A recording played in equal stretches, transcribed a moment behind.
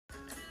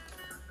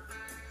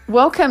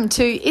Welcome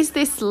to Is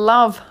This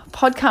Love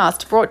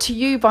podcast, brought to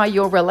you by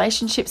your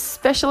relationship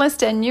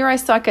specialist and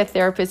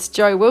neuropsychotherapist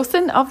Jo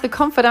Wilson of The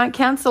Confidant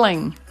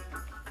Counselling.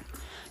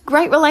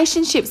 Great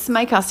relationships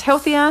make us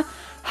healthier,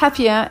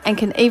 happier, and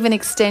can even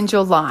extend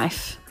your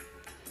life.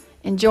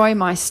 Enjoy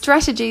my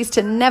strategies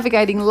to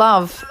navigating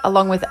love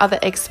along with other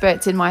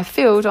experts in my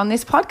field on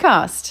this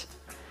podcast.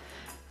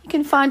 You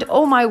can find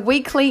all my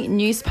weekly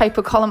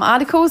newspaper column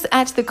articles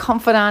at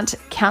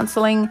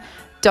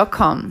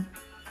theconfidantcounselling.com.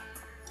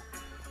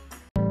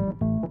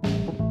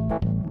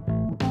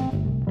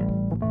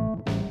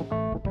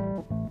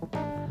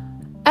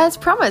 As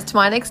promised,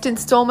 my next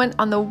installment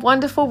on the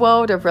wonderful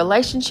world of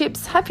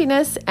relationships,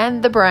 happiness,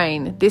 and the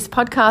brain. This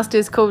podcast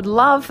is called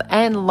Love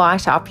and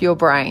Light Up Your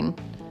Brain.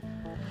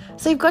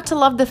 So you've got to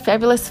love the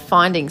fabulous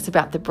findings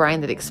about the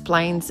brain that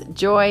explains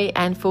joy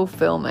and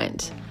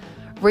fulfillment.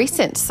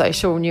 Recent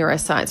social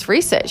neuroscience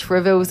research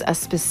reveals a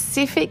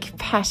specific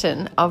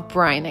pattern of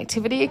brain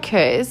activity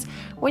occurs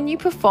when you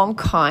perform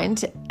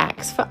kind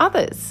acts for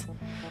others.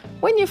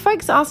 When your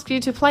folks asked you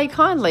to play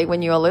kindly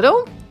when you were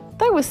little,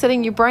 they were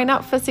setting your brain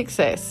up for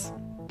success.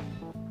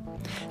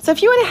 So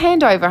if you were to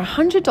hand over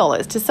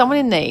 $100 to someone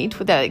in need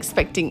without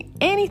expecting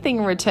anything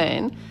in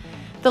return,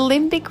 the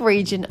limbic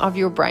region of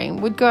your brain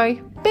would go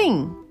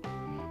bing.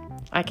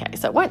 Okay,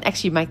 so it won't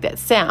actually make that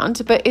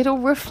sound, but it'll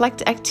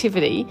reflect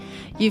activity.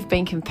 You've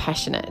been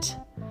compassionate.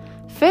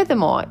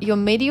 Furthermore, your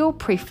medial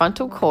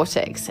prefrontal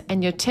cortex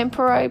and your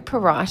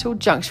temporoparietal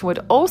junction would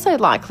also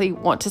likely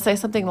want to say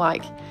something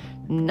like,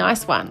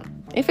 nice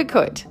one, if it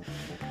could.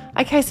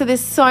 Okay, so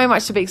there's so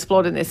much to be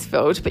explored in this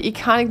field, but you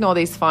can't ignore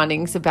these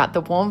findings about the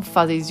warm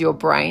fuzzies your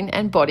brain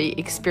and body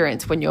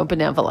experience when you're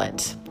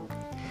benevolent.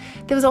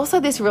 There was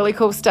also this really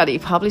cool study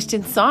published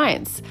in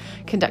Science,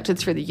 conducted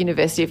through the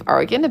University of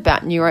Oregon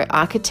about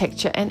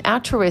neuroarchitecture and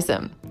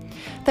altruism.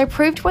 They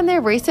proved when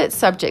their research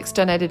subjects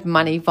donated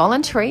money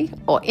voluntary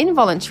or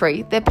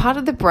involuntary, their part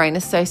of the brain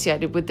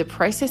associated with the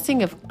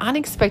processing of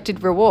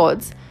unexpected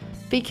rewards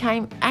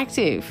became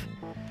active.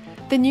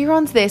 The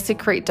neurons there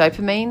secrete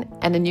dopamine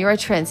and a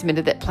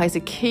neurotransmitter that plays a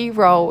key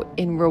role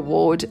in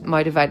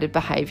reward-motivated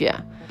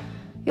behaviour.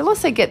 You'll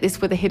also get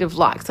this with a hit of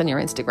likes on your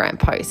Instagram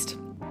post.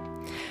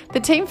 The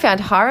team found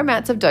higher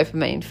amounts of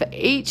dopamine for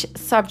each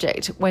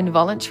subject when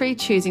voluntarily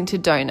choosing to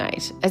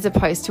donate, as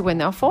opposed to when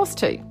they were forced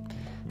to.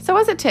 So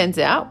as it turns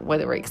out,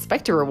 whether we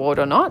expect a reward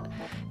or not,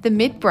 the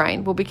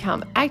midbrain will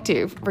become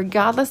active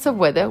regardless of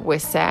whether we're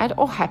sad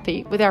or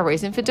happy with our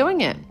reason for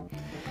doing it.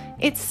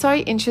 It's so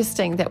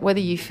interesting that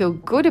whether you feel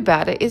good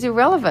about it is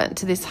irrelevant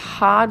to this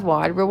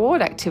hardwired reward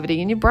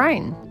activity in your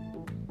brain.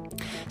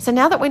 So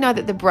now that we know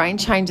that the brain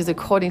changes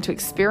according to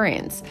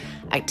experience,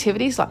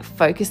 activities like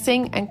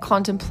focusing and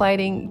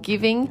contemplating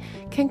giving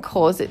can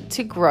cause it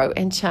to grow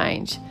and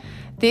change.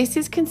 This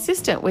is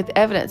consistent with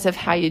evidence of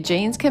how your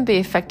genes can be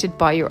affected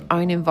by your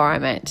own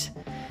environment.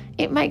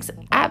 It makes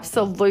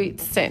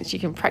absolute sense. You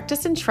can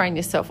practice and train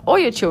yourself or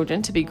your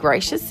children to be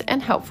gracious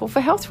and helpful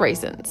for health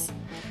reasons.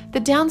 The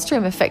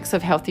downstream effects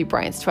of healthy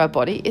brains to our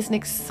body is an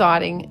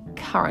exciting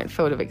current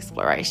field of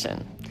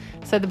exploration.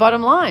 So the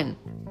bottom line,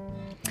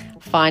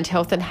 find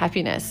health and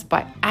happiness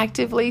by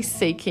actively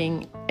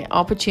seeking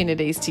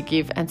opportunities to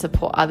give and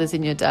support others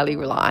in your daily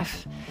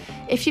life.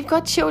 If you've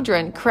got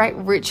children, create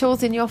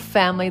rituals in your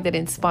family that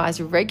inspires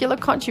regular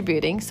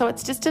contributing so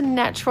it's just a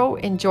natural,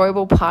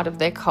 enjoyable part of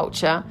their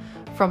culture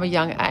from a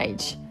young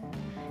age.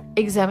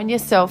 Examine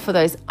yourself for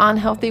those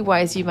unhealthy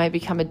ways you may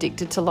become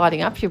addicted to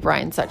lighting up your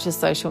brain, such as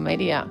social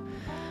media.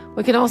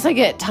 We can also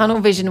get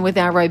tunnel vision with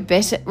our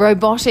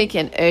robotic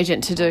and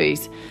urgent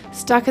to-dos,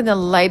 stuck in the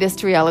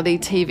latest reality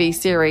TV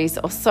series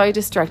or so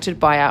distracted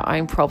by our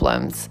own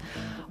problems.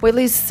 We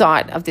lose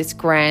sight of this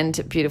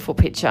grand, beautiful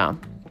picture.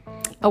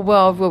 A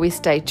world where we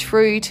stay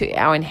true to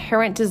our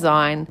inherent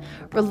design,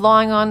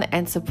 relying on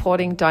and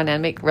supporting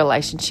dynamic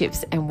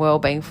relationships and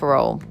well-being for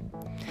all.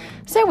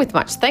 So with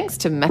much thanks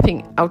to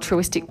Mapping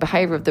Altruistic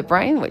Behaviour of the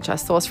Brain, which I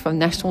sourced from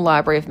National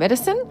Library of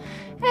Medicine,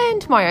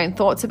 and my own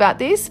thoughts about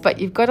this, but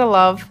you've got to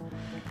love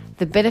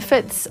the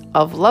benefits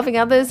of loving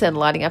others and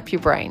lighting up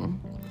your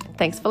brain.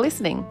 Thanks for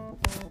listening.